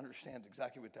Ryan understands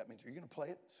exactly what that means. Are you going to play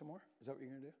it some more? Is that what you're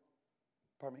going to do?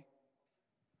 Pardon me?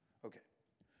 Okay.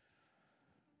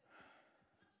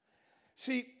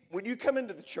 See, when you come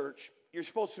into the church, you're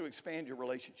supposed to expand your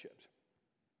relationships.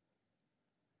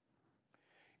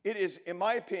 It is, in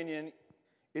my opinion,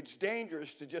 it's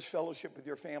dangerous to just fellowship with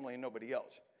your family and nobody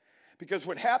else. Because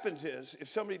what happens is, if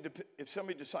somebody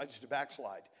decides to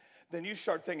backslide, then you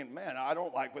start thinking, man, I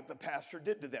don't like what the pastor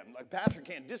did to them. Like, pastor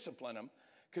can't discipline them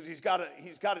because he's got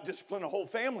to discipline a whole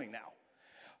family now.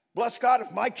 Bless God,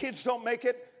 if my kids don't make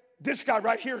it, this guy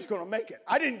right here is going to make it.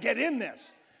 I didn't get in this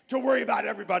to worry about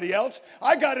everybody else.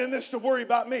 I got in this to worry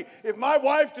about me. If my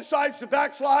wife decides to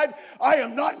backslide, I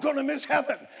am not going to miss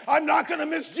heaven. I'm not going to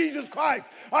miss Jesus Christ.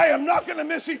 I am not going to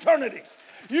miss eternity.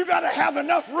 You got to have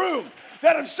enough room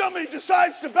that if somebody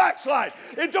decides to backslide,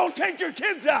 it don't take your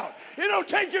kids out. It don't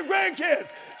take your grandkids.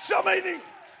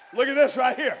 Look at this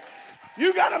right here.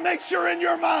 You got to make sure in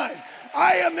your mind,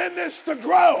 I am in this to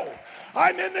grow.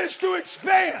 I'm in this to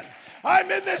expand. I'm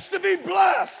in this to be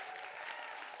blessed.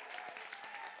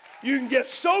 You can get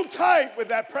so tight with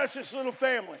that precious little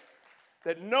family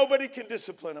that nobody can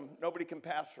discipline them, nobody can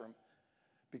pastor them,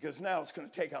 because now it's going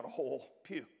to take out a whole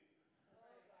pew.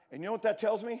 And you know what that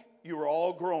tells me? You were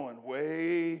all growing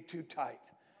way too tight.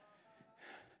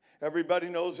 Everybody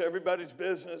knows everybody's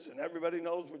business, and everybody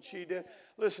knows what she did.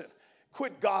 Listen,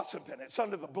 quit gossiping. It's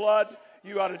under the blood.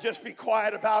 You ought to just be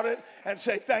quiet about it and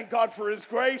say, thank God for his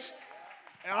grace.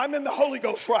 And I'm in the Holy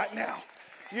Ghost right now.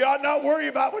 You ought not worry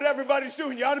about what everybody's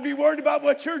doing. You ought to be worried about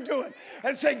what you're doing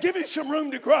and say, give me some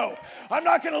room to grow. I'm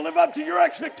not going to live up to your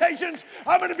expectations.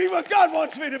 I'm going to be what God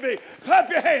wants me to be. Clap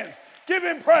your hands. Give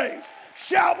him praise.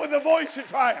 Shout with a voice of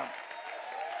triumph.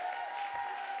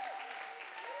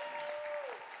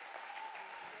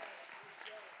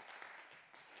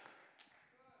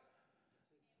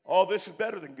 Oh, this is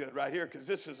better than good right here because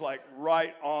this is like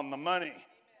right on the money.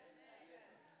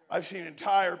 I've seen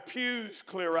entire pews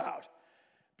clear out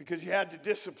because you had to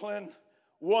discipline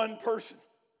one person.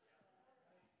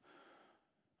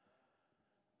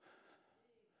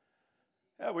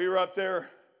 Yeah, we were up there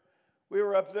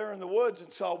in the woods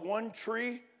and saw one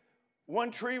tree.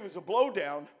 One tree was a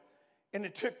blowdown, and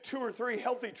it took 2 or 3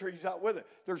 healthy trees out with it.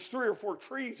 There's 3 or 4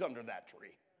 trees under that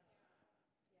tree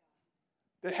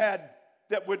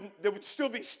that would still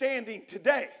be standing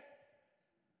today.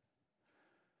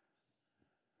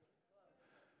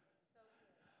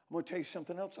 I'm going to tell you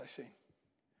something else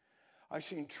I've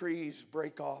seen trees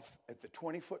break off at the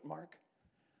 20-foot mark,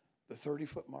 the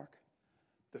 30-foot mark,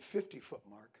 the 50-foot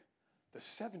mark, the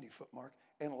 70-foot mark.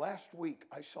 And last week,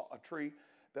 I saw a tree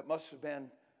that must have been,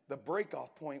 the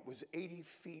break-off point was 80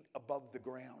 feet above the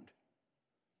ground.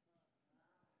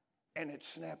 And it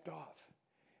snapped off.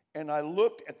 And I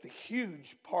looked at the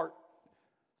huge part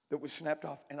that was snapped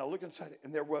off, and I looked inside it,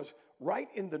 and there was, right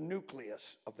in the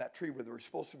nucleus of that tree where there were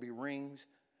supposed to be rings,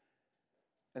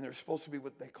 and there's supposed to be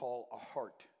what they call a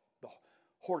heart. The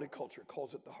horticulture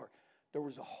calls it the heart. There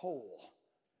was a hole.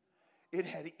 It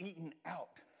had eaten out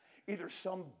either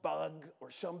some bug or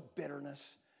some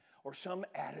bitterness or some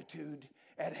attitude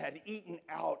that had eaten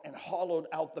out and hollowed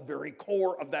out the very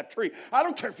core of that tree. I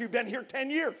don't care if you've been here 10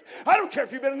 years. I don't care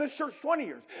if you've been in this church 20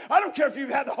 years. I don't care if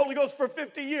you've had the Holy Ghost for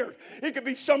 50 years. It could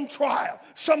be some trial,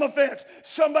 some offense,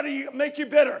 somebody make you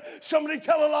bitter, somebody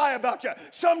tell a lie about you,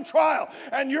 some trial,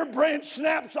 and your branch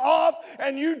snaps off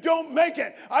and you don't make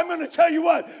it. I'm going to tell you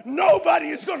what, nobody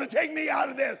is going to take me out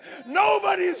of this.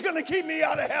 Nobody is going to keep me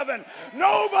out of heaven.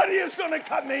 Nobody is going to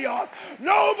cut me off.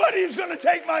 Nobody is going to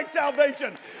take my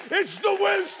salvation. It's the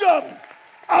wisdom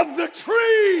of the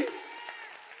trees.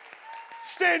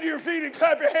 Stand to your feet and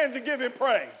clap your hands and give him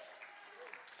praise.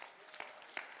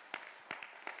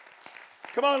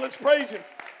 Come on, let's praise him.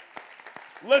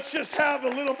 Let's just have a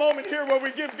little moment here where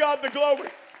we give God the glory.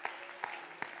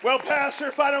 Well, Pastor,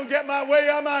 if I don't get my way,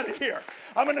 I'm out of here.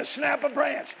 I'm going to snap a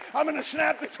branch. I'm going to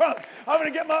snap the trunk. I'm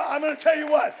going to tell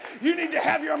you what. You need to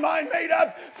have your mind made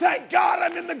up. Thank God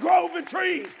I'm in the grove of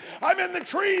trees. I'm in the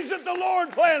trees that the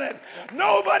Lord planted.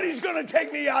 Nobody's going to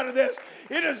take me out of this.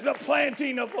 It is the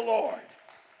planting of the Lord.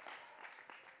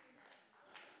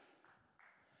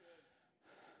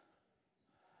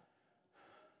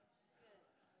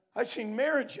 I've seen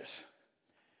marriages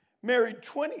married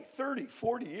 20, 30,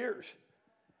 40 years.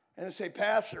 And they say,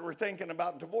 Pastor, we're thinking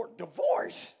about divorce.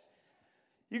 Divorce?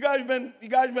 You guys been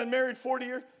married 40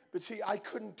 years? But see, I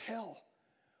couldn't tell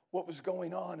what was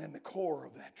going on in the core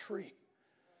of that tree.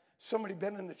 Somebody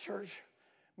been in the church,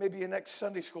 maybe an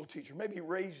ex-Sunday school teacher, maybe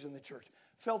raised in the church,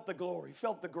 felt the glory,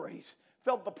 felt the grace,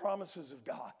 felt the promises of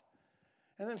God.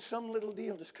 And then some little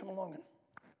deal just come along and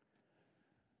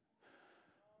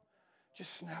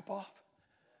just snap off.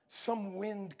 Some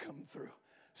wind come through.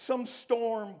 Some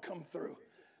storm come through.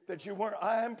 That you weren't.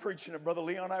 I am preaching it, Brother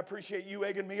Leon. I appreciate you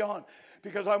egging me on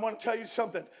because I want to tell you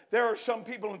something. There are some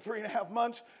people in 3.5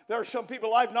 months, there are some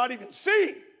people I've not even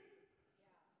seen.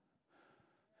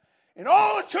 And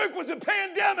all it took was a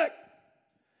pandemic.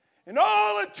 And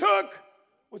all it took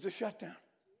was a shutdown.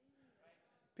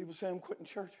 People say, I'm quitting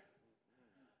church.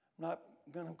 I'm not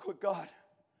going to quit God.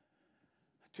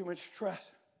 Too much stress.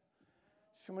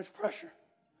 Too much pressure.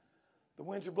 The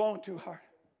winds are blowing too hard.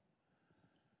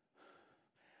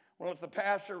 Well, if the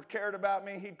pastor cared about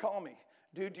me, he'd call me.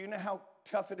 Dude, do you know how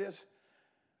tough it is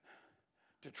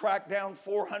to track down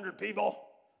 400 people?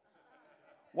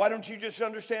 Why don't you just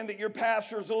understand that your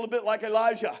pastor is a little bit like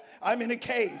Elijah? I'm in a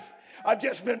cave. I've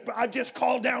just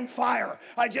called down fire.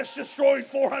 I just destroyed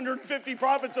 450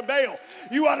 prophets of Baal.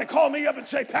 You ought to call me up and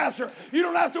say, Pastor, you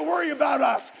don't have to worry about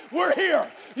us. We're here.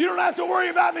 You don't have to worry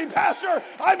about me, Pastor.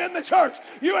 I'm in the church.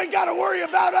 You ain't got to worry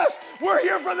about us. We're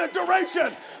here for the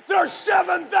duration. There's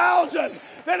 7,000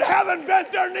 that haven't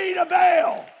bent their knee to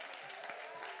Baal.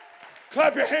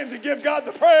 Clap your hands and give God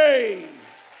the praise.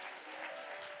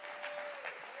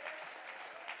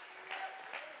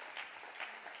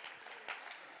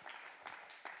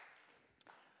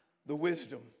 The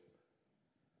wisdom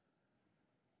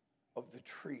of the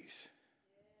trees.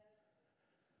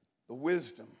 The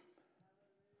wisdom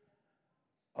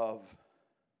of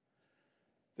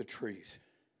the trees.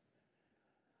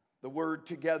 The word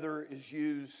together is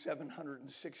used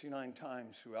 769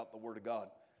 times throughout the Word of God.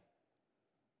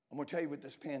 I'm going to tell you what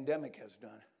this pandemic has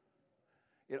done.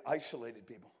 It isolated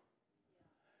people.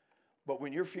 But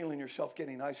when you're feeling yourself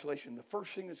getting isolation, the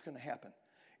first thing that's going to happen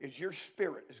is your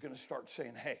spirit is going to start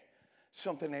saying, hey,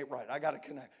 something ain't right. I got to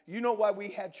connect. You know why we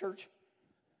had church?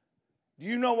 Do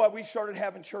you know why we started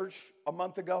having church a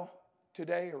month ago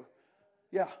today?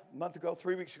 A month ago,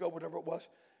 3 weeks ago, whatever it was.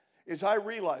 Is I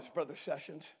realized, Brother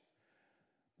Sessions,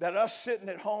 that us sitting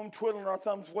at home twiddling our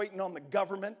thumbs waiting on the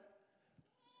government,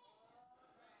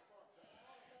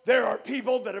 there are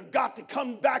people that have got to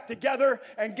come back together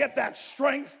and get that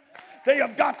strength. They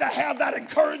have got to have that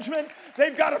encouragement.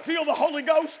 They've got to feel the Holy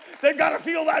Ghost. They've got to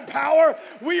feel that power.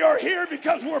 We are here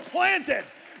because we're planted.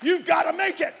 You've got to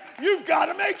make it. You've got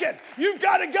to make it. You've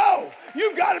got to go.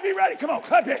 You've got to be ready. Come on,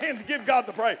 clap your hands and give God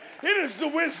the praise. It is the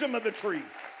wisdom of the trees.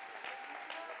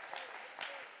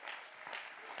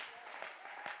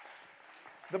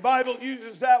 The Bible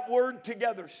uses that word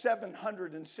together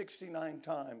 769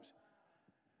 times.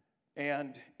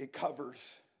 And it covers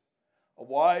a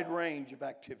wide range of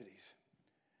activities.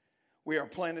 We are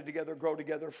planted together, grow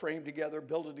together, frame together,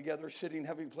 build together, sitting,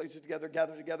 having places together,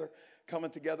 gather together,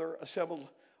 coming together, assembled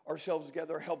ourselves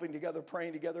together, helping together,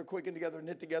 praying together, quicken together,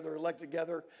 knit together, elect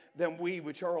together. Then we,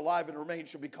 which are alive and remain,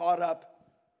 shall be caught up.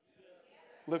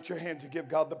 Lift your hand to give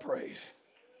God the praise.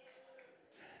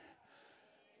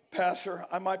 Pastor,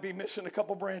 I might be missing a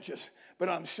couple branches, but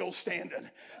I'm still standing.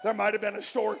 There might have been a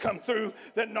storm come through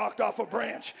that knocked off a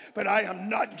branch, but I am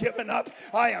not giving up.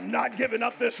 I am not giving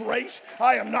up this race.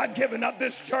 I am not giving up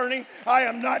this journey. I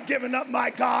am not giving up my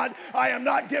God. I am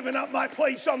not giving up my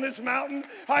place on this mountain.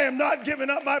 I am not giving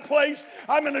up my place.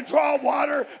 I'm going to draw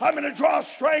water. I'm going to draw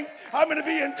strength. I'm going to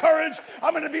be encouraged.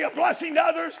 I'm going to be a blessing to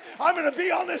others. I'm going to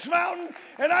be on this mountain,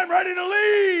 and I'm ready to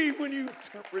leave when you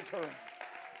return.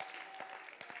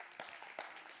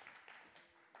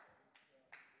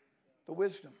 The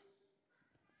wisdom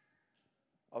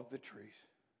of the trees.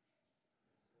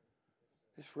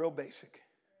 It's real basic.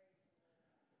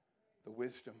 The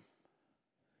wisdom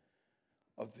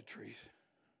of the trees.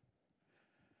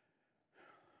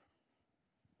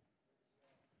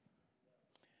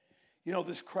 You know,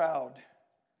 this crowd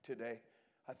today,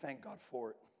 I thank God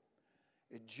for it.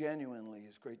 It genuinely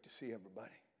is great to see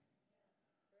everybody.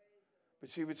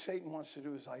 But see, what Satan wants to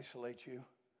do is isolate you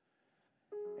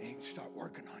and he can start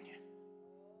working on you.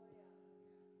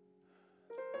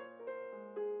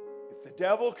 If the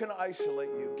devil can isolate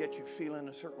you, get you feeling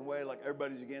a certain way, like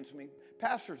everybody's against me,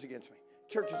 pastor's against me,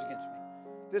 church is against me,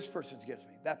 this person's against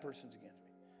me, that person's against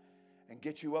me, and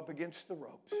get you up against the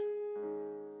ropes.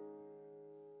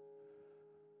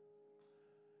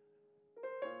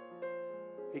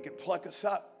 He can pluck us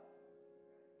up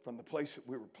from the place that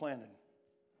we were planted.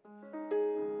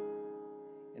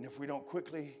 And if we don't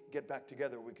quickly get back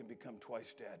together, we can become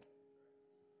twice dead.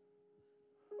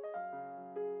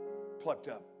 Plucked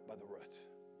up by the roots.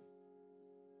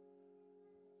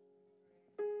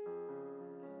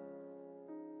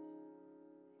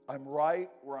 I'm right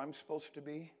where I'm supposed to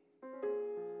be.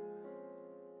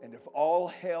 And if all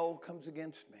hell comes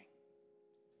against me,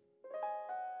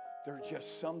 there are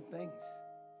just some things,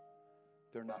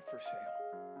 they're not for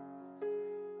sale.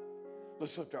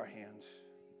 Let's lift our hands.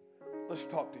 Let's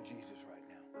talk to Jesus right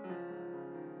now.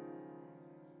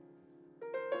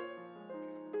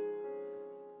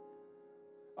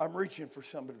 I'm reaching for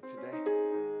somebody today.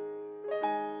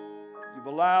 You've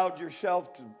allowed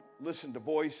yourself to listen to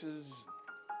voices,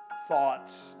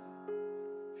 thoughts,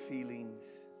 feelings.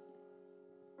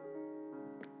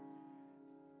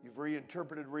 You've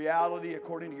reinterpreted reality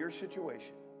according to your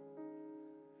situation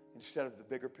instead of the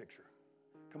bigger picture.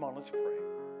 Come on, let's pray.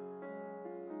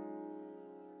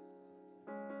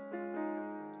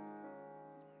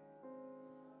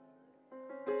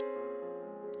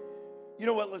 You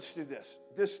know what? Let's do this.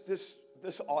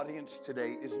 This audience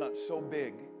today is not so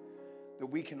big that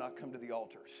we cannot come to the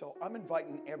altar. So I'm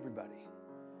inviting everybody.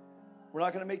 We're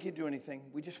not going to make you do anything.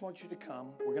 We just want you to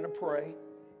come. We're going to pray.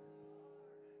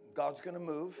 God's going to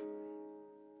move.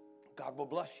 God will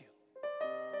bless you.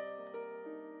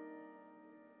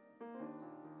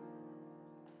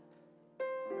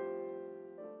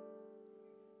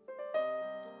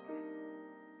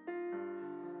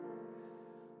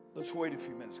 Let's wait a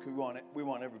few minutes because we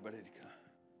want everybody to come.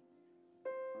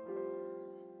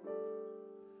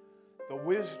 The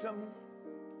wisdom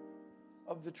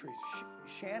of the trees.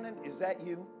 Shannon, is that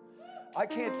you? I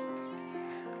can't.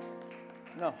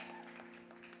 No.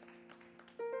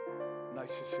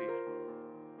 Nice to see you.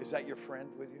 Is that your friend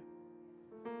with you?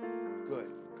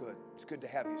 Good, good. It's good to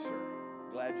have you, sir.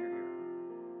 Glad you're here.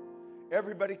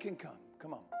 Everybody can come.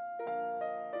 Come on.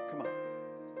 Come on.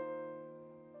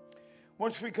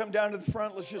 Once we come down to the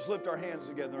front, let's just lift our hands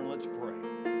together and let's pray.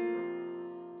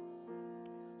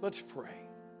 Let's pray.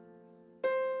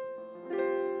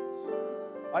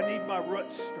 I need my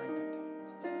roots strengthened.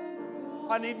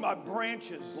 I need my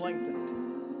branches lengthened.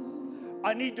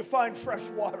 I need to find fresh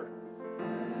water.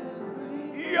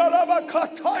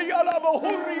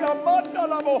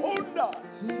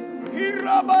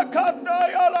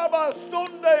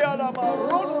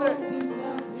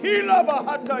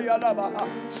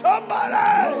 Somebody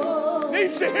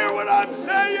needs to hear what I'm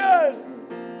saying.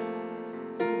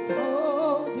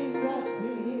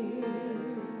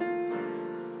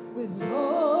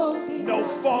 No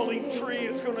falling tree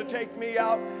is going to take me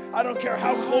out. I don't care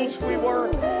how close we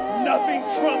were. Nothing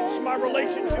trumps my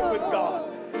relationship with God.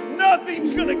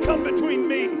 Nothing's going to come between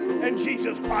me and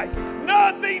Jesus Christ.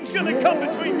 Nothing's going to come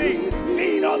between me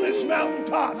being on this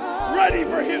mountaintop, ready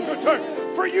for his return.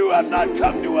 For you have not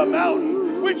come to a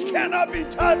mountain which cannot be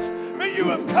touched, but you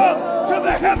have come to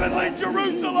the heavenly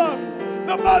Jerusalem,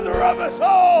 the mother of us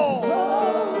all.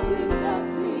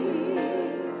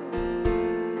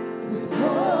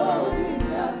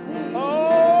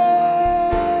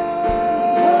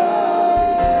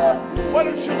 Why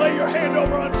don't you lay your hand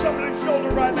over on somebody's shoulder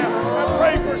right now and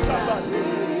pray for somebody.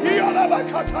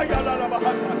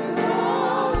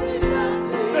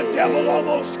 The devil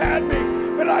almost had me,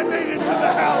 but I made it to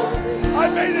the house. I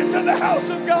made it to the house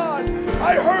of God.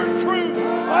 I heard truth.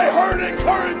 I heard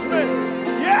encouragement.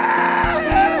 Yes!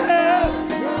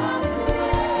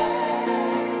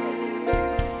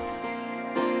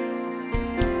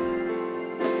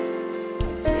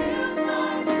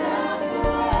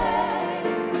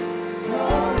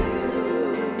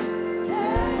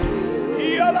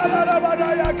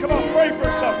 Come on, pray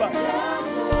for somebody.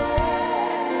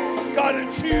 God,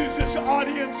 infuse this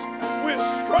audience with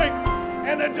strength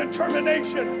and a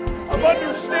determination of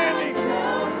understanding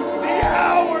the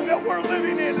hour that we're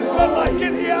living in is unlike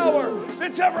any hour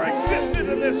that's ever existed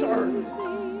in this earth.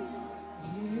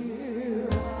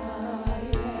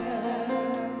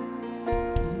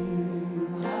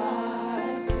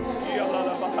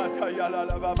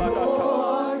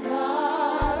 Yalla